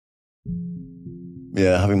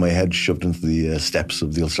Yeah, having my head shoved into the steps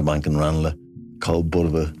of the Ulster Bank in Ranelagh, cold butt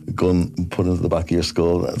of a gun put into the back of your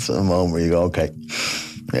skull. That's a moment where you go, okay,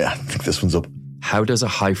 yeah, I think this one's up. How does a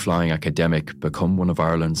high-flying academic become one of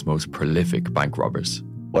Ireland's most prolific bank robbers?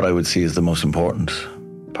 What I would see as the most important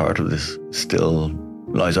part of this still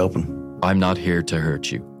lies open. I'm Not Here to Hurt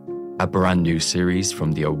You, a brand new series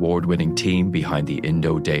from the award-winning team behind the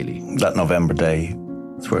Indo Daily. That November day,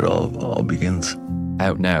 that's where it all begins.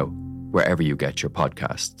 Out now, wherever you get your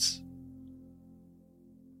podcasts.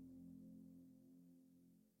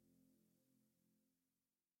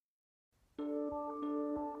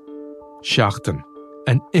 Seachtain,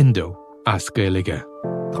 an Indo as Gaeilge.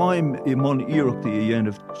 Táim I mon iarachtaí a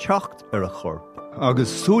dhéanamh teacht ar a chorp,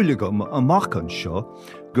 agus súlagam amach an seo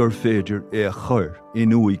gur féidir é a chur in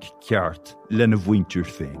uig ceart lena bhaintir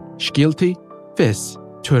féin. Scialtaí, fis,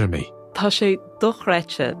 tuirmí. Tá sé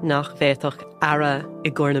dochreite nach bhéadach ara I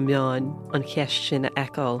gcóna meáin an cheist sin a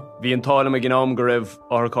eáil. Bhí an tála me gnám go raibh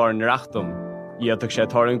orchár na reachtam. Iadach sé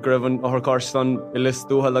táirn go raibh an orchár stan I lis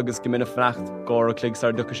dúhal agus go minic freacht gár a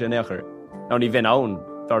cligsar ducha sé néachar. Ná ní bhín ann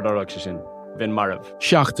dardarach sé sin, bhín marabh.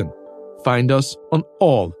 Seachtain. Find us on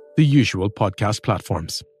all the usual podcast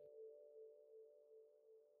platforms.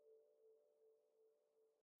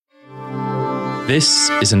 This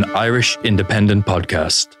is an Irish independent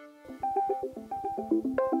podcast.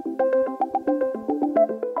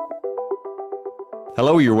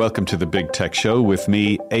 Hello, you're welcome to the Big Tech Show with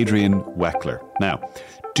me, Adrian Weckler. Now,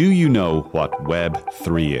 do you know what Web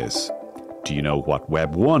 3 is? Do you know what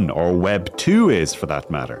Web 1 or Web 2 is, for that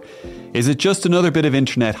matter? Is it just another bit of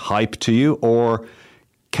internet hype to you, or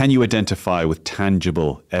can you identify with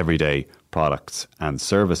tangible, everyday products and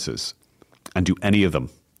services? And do any of them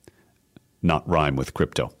not rhyme with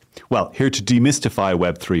crypto? Well, here to demystify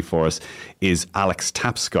Web3 for us is Alex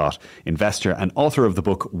Tapscott, investor and author of the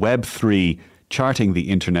book Web3, Charting the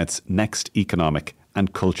Internet's Next Economic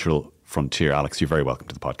and Cultural Frontier. Alex, you're very welcome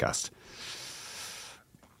to the podcast.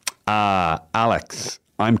 Alex,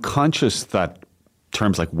 I'm conscious that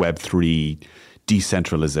terms like Web3,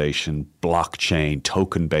 decentralization, blockchain,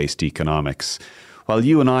 token-based economics, while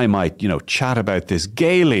you and I might, chat about this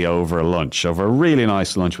gaily over lunch, over a really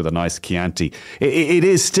nice lunch with a nice Chianti, it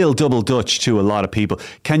is still double Dutch to a lot of people.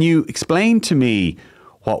 Can you explain to me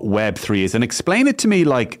what Web3 is, and explain it to me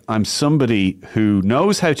like I'm somebody who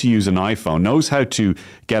knows how to use an iPhone, knows how to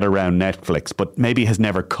get around Netflix, but maybe has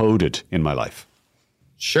never coded in my life?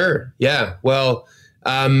 Sure. Yeah. Well,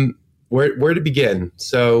 where to begin?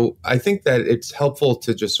 So I think that it's helpful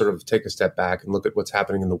to just sort of take a step back and look at what's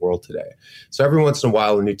happening in the world today. So every once in a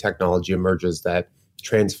while, a new technology emerges that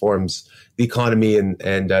transforms the economy and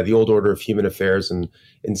the old order of human affairs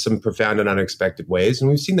in some profound and unexpected ways. And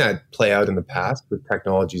we've seen that play out in the past with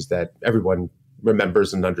technologies that everyone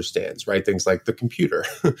remembers and understands, right? Things like the computer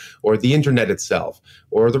or the internet itself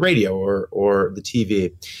or the radio or the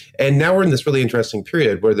TV. And now we're in this really interesting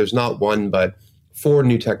period where there's not one, but 4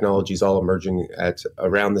 new technologies all emerging at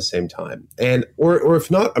around the same time. And or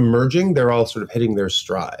if not emerging, they're all sort of hitting their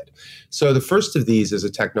stride. So the first of these is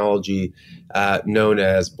a technology known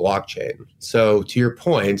as blockchain. So to your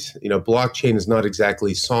point, blockchain is not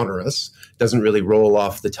exactly sonorous, doesn't really roll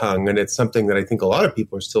off the tongue, and it's something that I think a lot of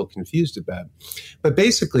people are still confused about. But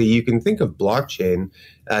basically, you can think of blockchain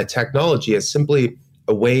technology as simply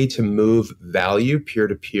a way to move value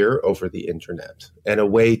peer-to-peer over the internet and a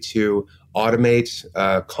way to automate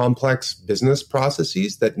complex business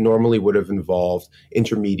processes that normally would have involved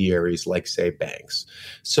intermediaries like, say, banks.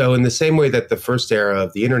 So in the same way that the first era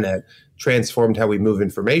of the internet transformed how we move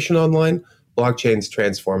information online, blockchains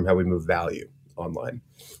transform how we move value online.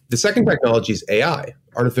 The second technology is AI,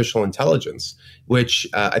 artificial intelligence, which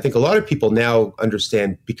I think a lot of people now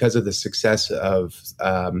understand because of the success of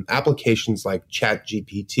applications like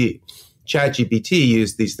ChatGPT. ChatGPT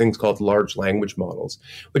used these things called large language models,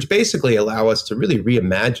 which basically allow us to really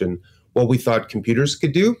reimagine what we thought computers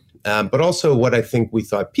could do, but also what I think we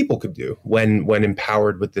thought people could do when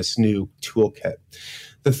empowered with this new toolkit.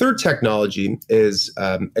 The third technology is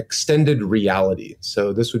extended reality.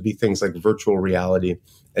 So this would be things like virtual reality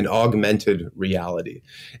and augmented reality.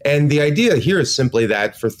 And the idea here is simply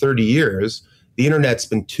that for 30 years, the internet's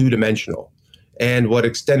been two-dimensional. And what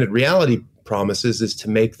extended reality promises is to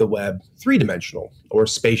make the web three-dimensional or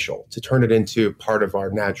spatial, to turn it into part of our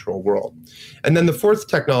natural world. And then the fourth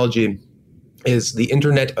technology is the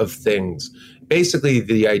Internet of Things. Basically,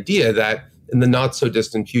 the idea that in the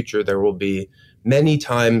not-so-distant future, there will be many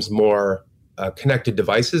times more connected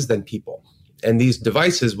devices than people. And these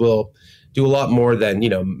devices will do a lot more than,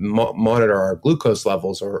 monitor our glucose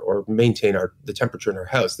levels or maintain the temperature in our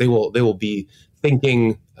house. They will be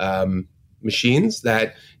thinking, machines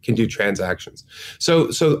that can do transactions. So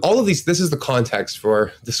all of these, this is the context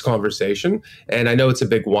for this conversation. And I know it's a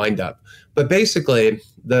big wind up, but basically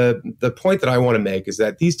the point that I want to make is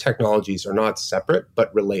that these technologies are not separate,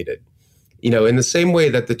 but related. In the same way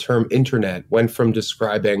that the term internet went from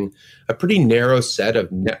describing a pretty narrow set of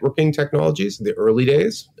networking technologies in the early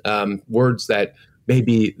days, words that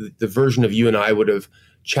maybe the version of you and I would have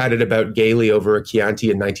chatted about gaily over a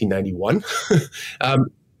Chianti in 1991.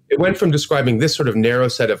 It went from describing this sort of narrow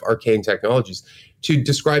set of arcane technologies to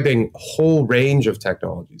describing a whole range of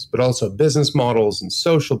technologies, but also business models and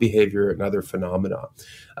social behavior and other phenomena.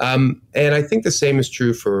 And I think the same is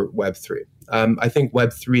true for Web3. I think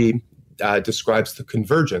Web3 describes the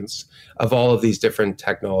convergence of all of these different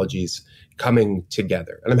technologies coming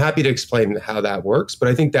together. And I'm happy to explain how that works, but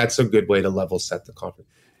I think that's a good way to level set the conference.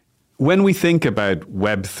 When we think about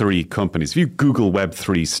Web3 companies, if you Google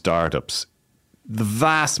Web3 startups, the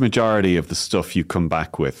vast majority of the stuff you come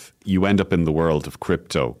back with, you end up in the world of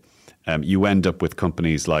crypto. You end up with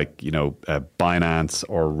companies like, Binance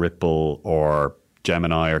or Ripple or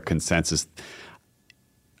Gemini or Consensus.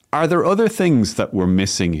 Are there other things that we're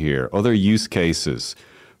missing here, other use cases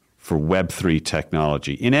for Web3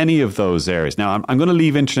 technology in any of those areas? Now, I'm going to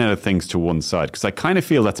leave Internet of Things to one side because I kind of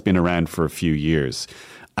feel that's been around for a few years.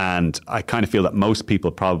 And I kind of feel that most people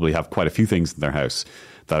probably have quite a few things in their house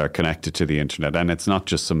that are connected to the internet. And it's not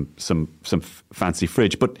just some fancy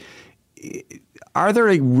fridge. But are there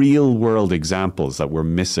real world examples that we're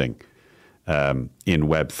missing in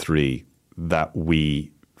Web3 that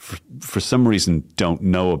we, for some reason, don't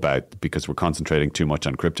know about because we're concentrating too much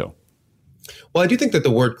on crypto? Well, I do think that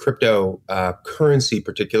the word crypto currency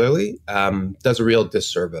particularly does a real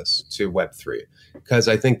disservice to Web3 because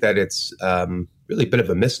I think that it's really a bit of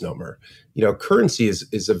a misnomer. Currency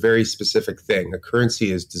is a very specific thing. A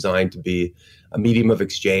currency is designed to be a medium of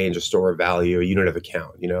exchange, a store of value, a unit of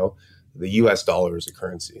account. The US dollar is a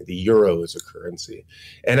currency. The euro is a currency.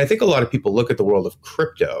 And I think a lot of people look at the world of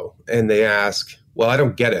crypto and they ask, well, I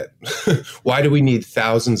don't get it. Why do we need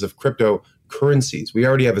thousands of cryptocurrencies? We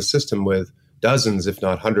already have a system with dozens, if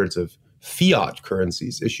not hundreds of fiat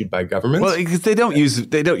currencies issued by governments. Well, because they don't use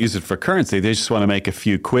it for currency. They just want to make a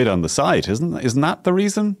few quid on the side. Isn't that the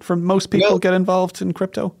reason for most people get involved in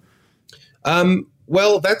crypto?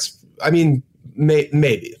 Well,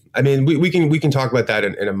 maybe. I mean, we can talk about that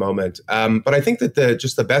in a moment. But I think that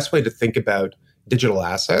the best way to think about digital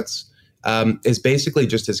assets is basically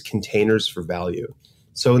just as containers for value.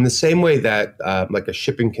 So in the same way that like a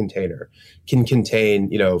shipping container can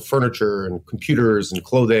contain, furniture and computers and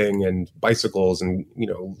clothing and bicycles and,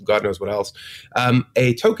 God knows what else,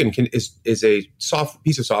 a token is a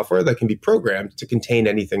piece of software that can be programmed to contain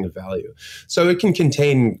anything of value. So it can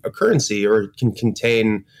contain a currency or it can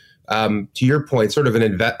contain, to your point, sort of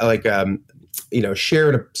share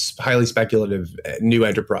in a highly speculative new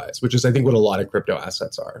enterprise, which is, I think, what a lot of crypto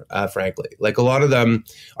assets are, frankly. Like a lot of them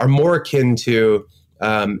are more akin to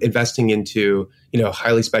investing into,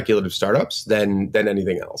 highly speculative startups than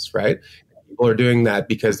anything else, right? People are doing that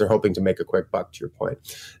because they're hoping to make a quick buck, to your point.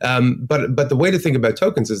 But the way to think about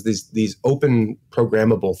tokens is these open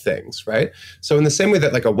programmable things, right? So in the same way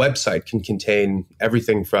that like a website can contain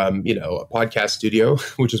everything from, a podcast studio,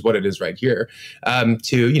 which is what it is right here,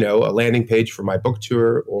 to, a landing page for my book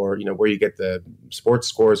tour or, where you get the sports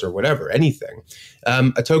scores or whatever, anything.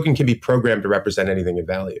 A token can be programmed to represent anything of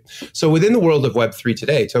value. So within the world of Web3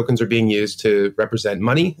 today, tokens are being used to represent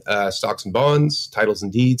money, stocks and bonds, titles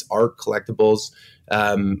and deeds, art, collectibles,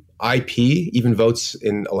 IP, even votes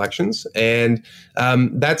in elections. And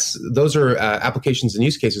those are applications and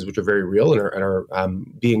use cases which are very real and are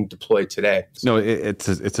being deployed today. No, it's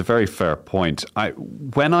a very fair point.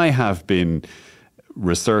 When I have been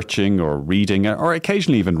researching or reading or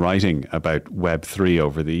occasionally even writing about Web3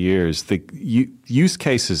 over the years, the use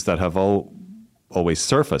cases that have always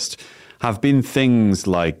surfaced have been things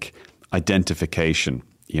like identification,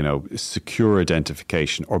 secure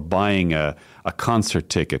identification, or buying a concert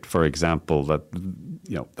ticket, for example, that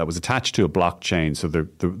was attached to a blockchain, so there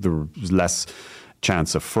was less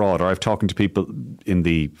chance of fraud. Or I've talked to people in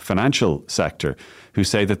the financial sector who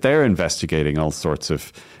say that they're investigating all sorts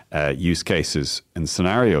of use cases and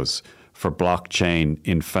scenarios for blockchain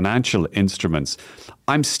in financial instruments.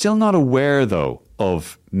 I'm still not aware, though,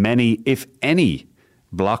 of many, if any,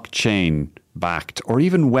 blockchain-backed or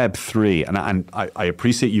even Web3. And I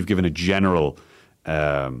appreciate you've given a general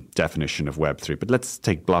definition of Web3, but let's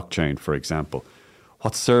take blockchain, for example.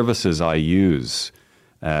 What services I use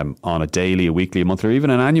on a daily, a weekly, a monthly, or even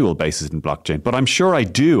an annual basis in blockchain. But I'm sure I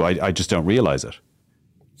do. I just don't realize it.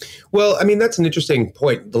 Well, I mean, that's an interesting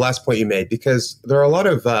point, the last point you made, because there are a lot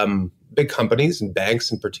of big companies and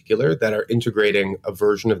banks in particular that are integrating a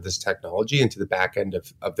version of this technology into the back end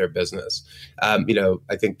of their business. I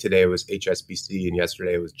think today it was HSBC and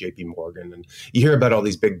yesterday it was JP Morgan. And you hear about all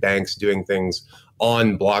these big banks doing things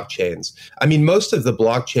on blockchains. I mean, most of the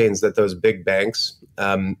blockchains that those big banks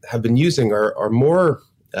have been using are more...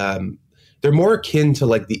 they're more akin to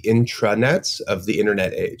like the intranets of the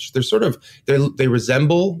internet age. They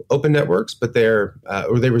resemble open networks, but they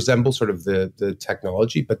resemble sort of the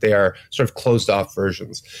technology, but they are sort of closed off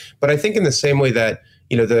versions. But I think in the same way that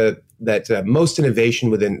most innovation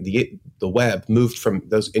within the web moved from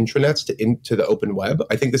those intranets into the open web,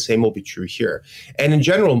 I think the same will be true here. And in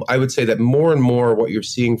general, I would say that more and more what you're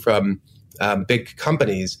seeing from big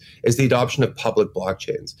companies is the adoption of public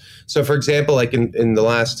blockchains. So, for example, like in the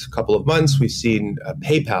last couple of months, we've seen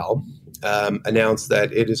PayPal announce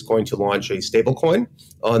that it is going to launch a stablecoin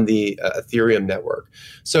on the Ethereum network.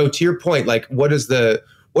 So, to your point, like what is the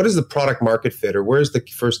product market fit, or where's the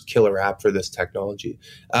first killer app for this technology?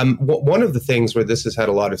 One of the things where this has had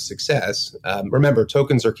a lot of success, remember,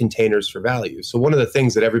 tokens are containers for value. So one of the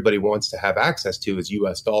things that everybody wants to have access to is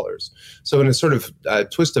US dollars. So in a sort of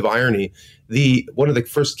twist of irony, one of the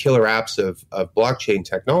first killer apps of blockchain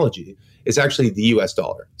technology is actually the US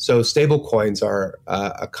dollar. So stable coins are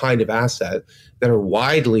a kind of asset that are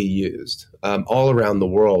widely used all around the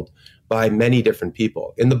world by many different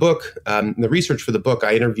people. In the book, in the research for the book,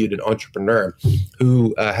 I interviewed an entrepreneur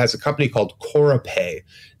who has a company called CoraPay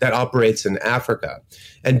that operates in Africa.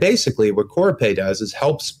 And basically what CoraPay does is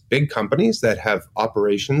helps big companies that have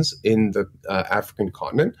operations in the African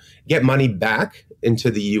continent get money back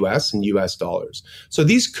into the US and US dollars. So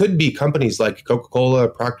these could be companies like Coca-Cola,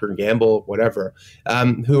 Procter & Gamble, whatever,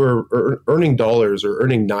 who are earning dollars or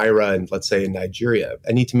earning Naira, in, let's say in Nigeria,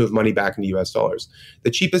 and need to move money back into US dollars.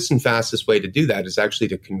 The cheapest and fastest way to do that is actually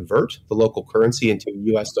to convert the local currency into a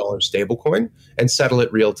US dollar stablecoin and settle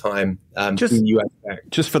it real time to the US bank.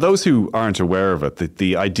 Just for those who aren't aware of it,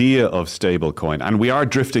 the idea of stablecoin, and we are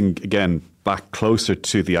drifting again back closer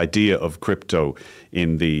to the idea of crypto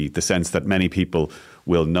in the sense that many people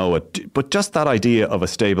will know it. But just that idea of a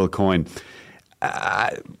stable coin,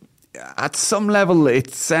 at some level,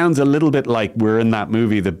 it sounds a little bit like we're in that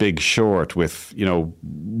movie, The Big Short, with,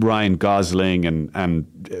 Ryan Gosling and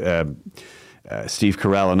Steve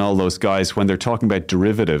Carell and all those guys, when they're talking about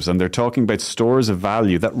derivatives and they're talking about stores of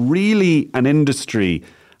value that really an industry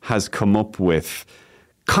has come up with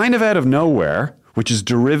kind of out of nowhere, which is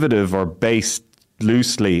derivative or based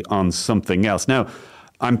loosely on something else. Now,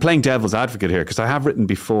 I'm playing devil's advocate here because I have written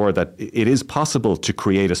before that it is possible to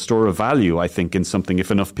create a store of value, I think, in something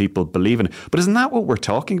if enough people believe in it. But isn't that what we're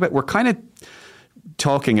talking about? We're kind of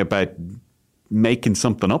talking about making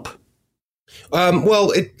something up.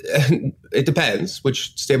 Well, it depends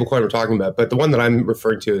which stablecoin we're talking about, but the one that I'm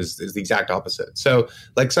referring to is the exact opposite. So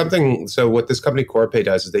what this company CoraPay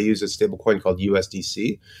does is they use a stablecoin called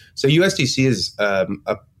USDC. So USDC is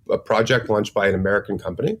a project launched by an American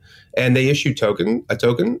company, and they issue a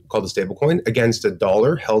token called a stablecoin against a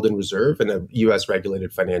dollar held in reserve in a U.S.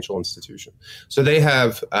 regulated financial institution. So they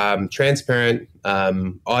have transparent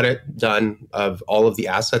audit done of all of the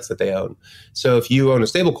assets that they own. So if you own a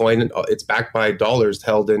stablecoin, it's backed by dollars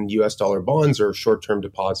held in U.S. dollar bonds or short-term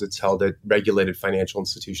deposits held at regulated financial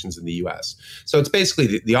institutions in the U.S. So it's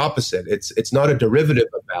basically the opposite. It's not a derivative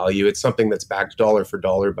of value. It's something that's backed dollar for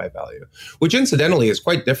dollar by value, which incidentally is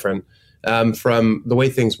quite different from the way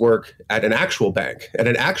things work at an actual bank. At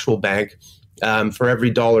an actual bank, for every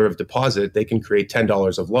dollar of deposit, they can create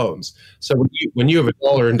 $10 of loans. So when you have a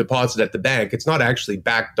dollar in deposit at the bank, it's not actually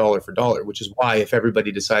backed dollar for dollar, which is why if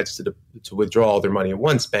everybody decides to withdraw all their money at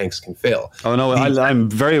once, banks can fail. Oh no, I'm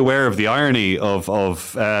very aware of the irony of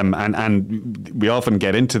and we often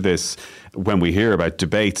get into this when we hear about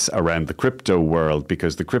debates around the crypto world,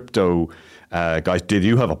 because the crypto guys, did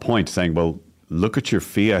you have a point saying, well, look at your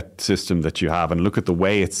fiat system that you have and look at the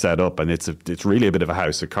way it's set up, and it's really a bit of a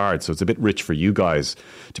house of cards. So it's a bit rich for you guys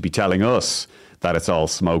to be telling us that it's all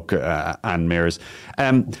smoke and mirrors.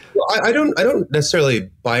 Well, I don't necessarily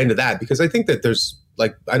buy into that, because I think that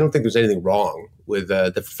I don't think there's anything wrong with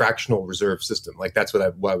the fractional reserve system. Like that's what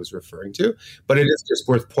I was referring to. But it is just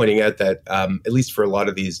worth pointing out that at least for a lot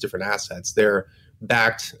of these different assets, they're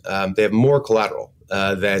backed. They have more collateral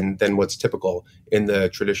than what's typical in the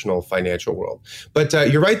traditional financial world. But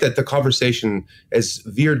you're right that the conversation is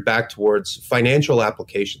veered back towards financial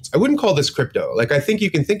applications. I wouldn't call this crypto. Like I think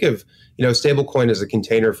you can think of stablecoin as a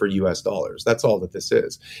container for US dollars. That's all that this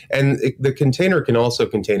is. And the container can also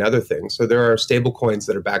contain other things. So there are stablecoins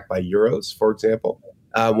that are backed by euros, for example.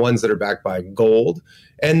 ones that are backed by gold.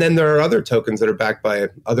 And then there are other tokens that are backed by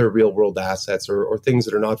other real world assets or things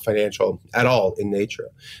that are not financial at all in nature.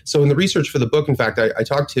 So in the research for the book, in fact, I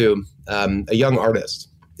talked to a young artist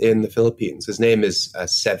in the Philippines. His name is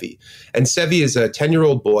Sevi. And Sevi is a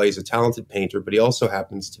 10-year-old boy. He's a talented painter, but he also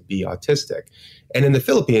happens to be autistic. And in the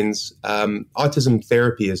Philippines, autism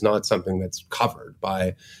therapy is not something that's covered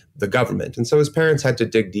by the government. And so his parents had to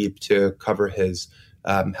dig deep to cover his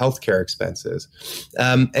healthcare expenses.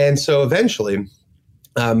 And so eventually,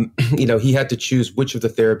 he had to choose which of the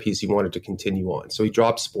therapies he wanted to continue on. So he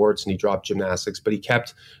dropped sports and he dropped gymnastics, but he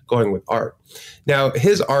kept going with art. Now,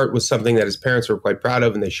 his art was something that his parents were quite proud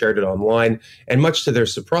of, and they shared it online. And much to their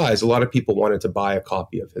surprise, a lot of people wanted to buy a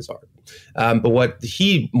copy of his art. But what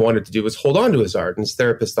he wanted to do was hold on to his art, and his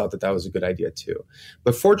therapist thought that was a good idea too.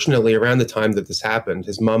 But fortunately, around the time that this happened,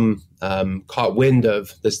 his mom caught wind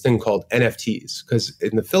of this thing called NFTs, because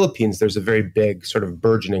in the Philippines, there's a very big sort of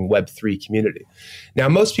burgeoning Web3 community. Now,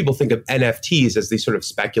 most people think of NFTs as these sort of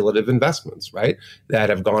speculative investments, right, that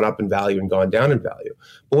have gone up in value and gone down in value.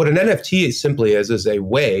 But what an NFT simply is a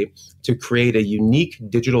way to create a unique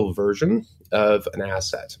digital version of an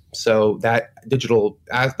asset. So that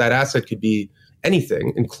asset could be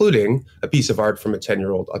anything, including a piece of art from a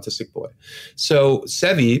 10-year-old autistic boy. So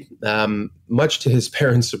Sevi, much to his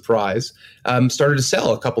parents' surprise, started to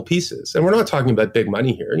sell a couple pieces. And we're not talking about big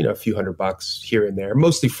money here, a few $100 here and there,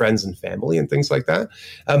 mostly friends and family and things like that.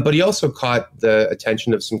 But he also caught the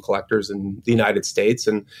attention of some collectors in the United States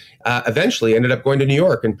and eventually ended up going to New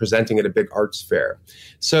York and presenting at a big arts fair.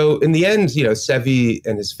 So in the end, Sevi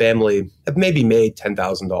and his family have maybe made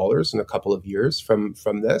 $10,000 in a couple of years from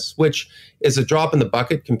this, which is a drop in the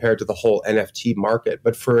bucket compared to the whole NFT market.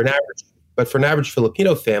 But for an average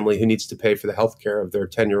Filipino family who needs to pay for the healthcare of their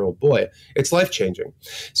 10-year-old boy, it's life-changing.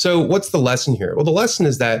 So what's the lesson here? Well, the lesson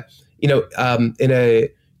is that, in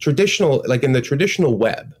the traditional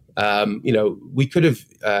web,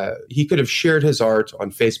 he could have shared his art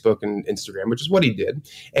on Facebook and Instagram, which is what he did,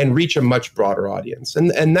 and reach a much broader audience.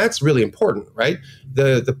 And that's really important, right?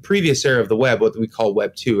 The previous era of the web, what we call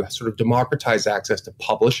Web 2, sort of democratized access to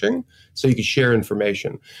publishing so you could share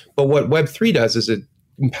information. But what Web 3 does is it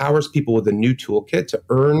empowers people with a new toolkit to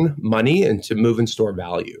earn money and to move and store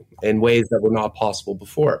value in ways that were not possible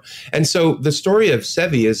before. And so the story of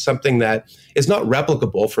Sevi is something that is not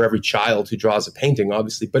replicable for every child who draws a painting,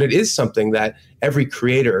 obviously, but it is something that every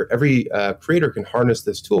creator can harness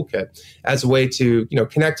this toolkit as a way to,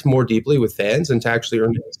 connect more deeply with fans and to actually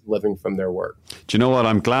earn a living from their work. Do you know what?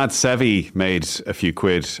 I'm glad Sevi made a few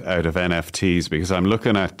quid out of NFTs, because I'm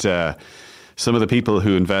looking at some of the people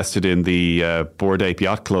who invested in the Bored Ape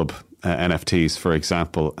Yacht Club NFTs, for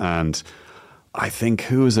example, and I think,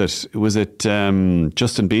 who was it? Was it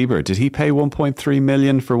Justin Bieber? Did he pay 1.3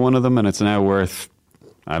 million for one of them, and it's now worth,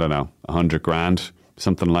 I don't know, 100 grand,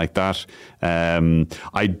 something like that?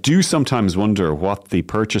 I do sometimes wonder what the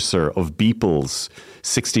purchaser of Beeple's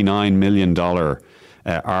 $69 million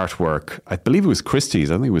artwork, I believe it was Christie's,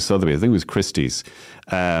 I think it was Sotheby's, I think it was Christie's,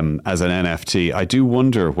 as an NFT. I do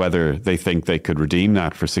wonder whether they think they could redeem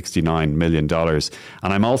that for $69 million.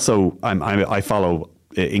 And I follow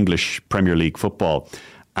English Premier League football,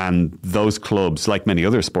 and those clubs, like many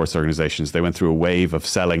other sports organizations, they went through a wave of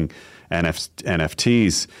selling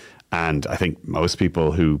NFTs, and I think most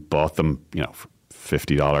people who bought them, for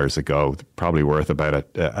 $50 ago, probably worth about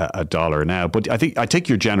a dollar now. But I take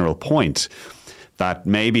your general point that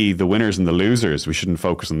maybe the winners and the losers, we shouldn't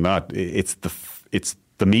focus on that. It's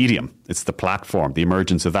the medium, it's the platform, the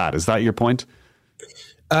emergence of that. Is that your point?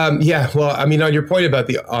 Yeah. Well, I mean, on your point about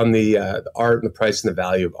the art and the price and the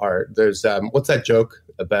value of art, there's what's that joke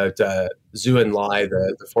about Zhou Enlai,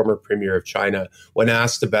 the former premier of China, when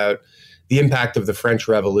asked about the impact of the French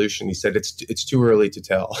Revolution, he said it's too early to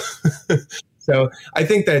tell. So I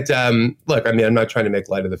think that look, I mean, I'm not trying to make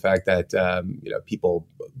light of the fact that people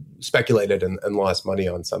speculated and lost money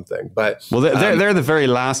on something, but they're the very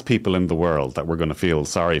last people in the world that we're going to feel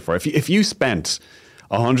sorry for. If you spent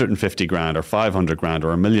 150 grand or 500 grand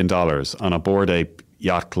or $1 million on a Bored Ape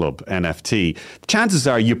Yacht Club NFT, chances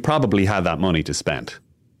are you probably had that money to spend.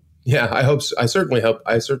 Yeah, I hope so. I certainly hope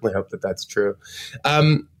that that's true.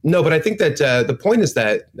 No, but I think that the point is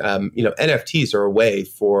that NFTs are a way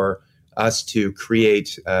for us to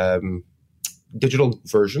create digital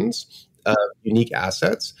versions of unique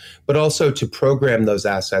assets, but also to program those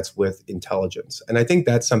assets with intelligence. And I think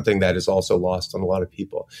that's something that is also lost on a lot of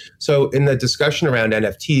people. So in the discussion around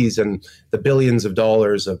NFTs and the billions of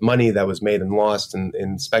dollars of money that was made and lost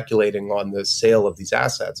in speculating on the sale of these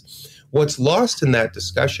assets, what's lost in that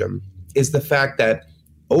discussion is the fact that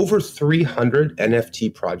over 300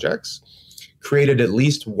 NFT projects created at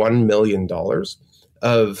least $1 million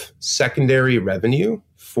of secondary revenue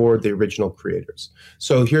for the original creators.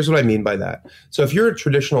 So here's what I mean by that. So if you're a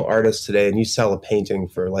traditional artist today and you sell a painting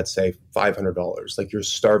for, let's say, $500, like you're a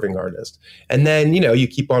starving artist, and then, you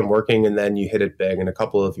keep on working and then you hit it big, and a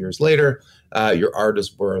couple of years later, your art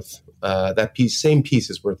is worth, same piece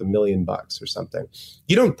is worth $1 million or something.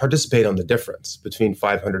 You don't participate on the difference between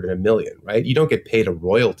 500 and $1 million, right? You don't get paid a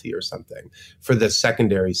royalty or something for the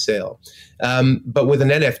secondary sale. But with an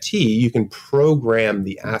NFT, you can program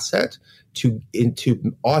the asset to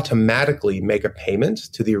automatically make a payment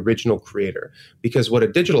to the original creator, because what a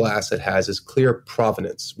digital asset has is clear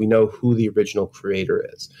provenance. We know who the original creator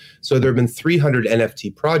is. So there have been 300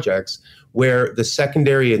 NFT projects where the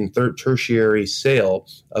secondary and tertiary sale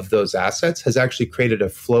of those assets has actually created a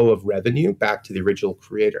flow of revenue back to the original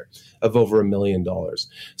creator of over $1 million.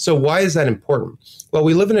 So why is that important? Well,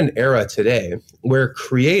 we live in an era today where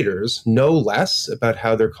creators know less about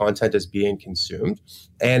how their content is being consumed,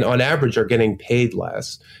 and on average are getting paid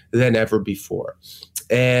less than ever before.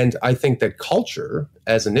 And I think that culture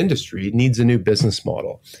as an industry needs a new business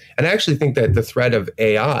model. And I actually think that the threat of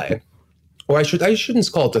AI, or I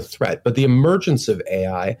shouldn't call it a threat, but the emergence of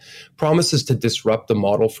AI promises to disrupt the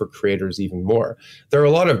model for creators even more. There are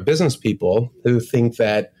a lot of business people who think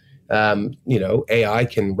that AI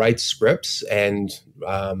can write scripts and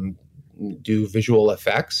do visual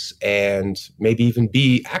effects and maybe even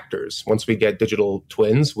be actors. Once we get digital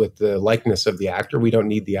twins with the likeness of the actor, we don't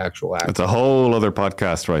need the actual actor. It's a whole other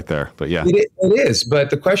podcast right there, but yeah. It is, but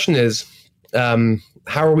the question is,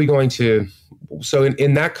 how are we going to... So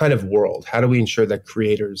in that kind of world, how do we ensure that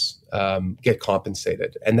creators get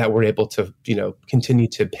compensated and that we're able to, continue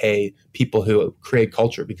to pay people who create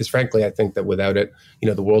culture? Because frankly, I think that without it,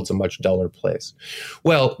 the world's a much duller place.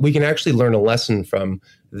 Well, we can actually learn a lesson from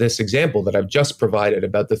this example that I've just provided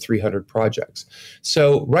about the 300 projects.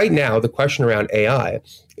 So right now, the question around AI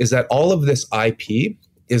is that all of this IP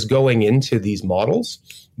is going into these models,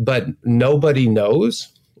 but nobody knows,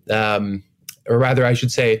 or rather, I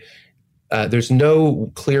should say, there's no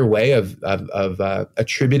clear way of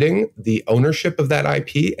attributing the ownership of that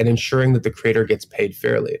IP and ensuring that the creator gets paid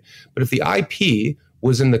fairly. But if the IP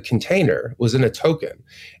was in the container, was in a token,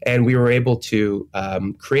 and we were able to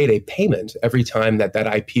create a payment every time that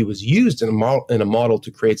IP was used in a model to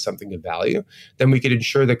create something of value, then we could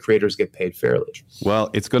ensure that creators get paid fairly. Well,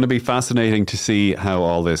 it's going to be fascinating to see how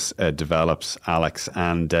all this develops, Alex.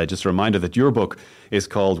 And just a reminder that your book is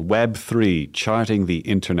called Web3, Charting the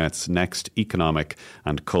Internet's Next Economic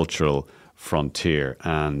and Cultural Frontier.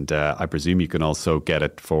 And I presume you can also get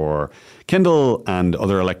it for Kindle and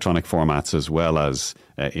other electronic formats as well as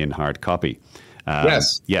in hard copy.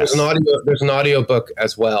 Yes. There's an audio book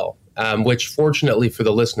as well, which fortunately for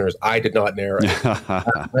the listeners, I did not narrate.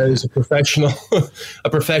 I was a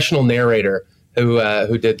professional narrator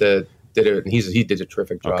who did it. And he did a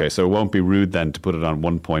terrific job. Okay, so it won't be rude then to put it on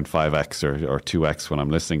 1.5x or 2x when I'm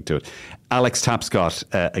listening to it. Alex Tapscott,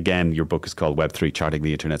 again, your book is called Web3, Charting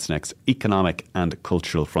the Internet's Next Economic and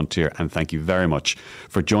Cultural Frontier. And thank you very much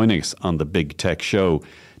for joining us on the Big Tech Show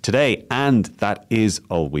today. And that is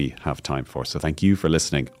all we have time for. So thank you for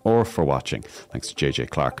listening or for watching. Thanks to JJ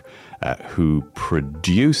Clark, who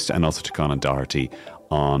produced, and also to Conan Doherty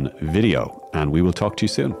on video. And we will talk to you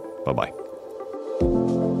soon. Bye-bye.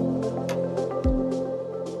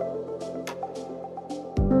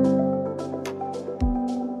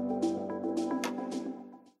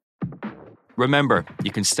 Remember,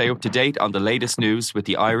 you can stay up to date on the latest news with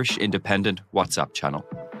the Irish Independent WhatsApp channel.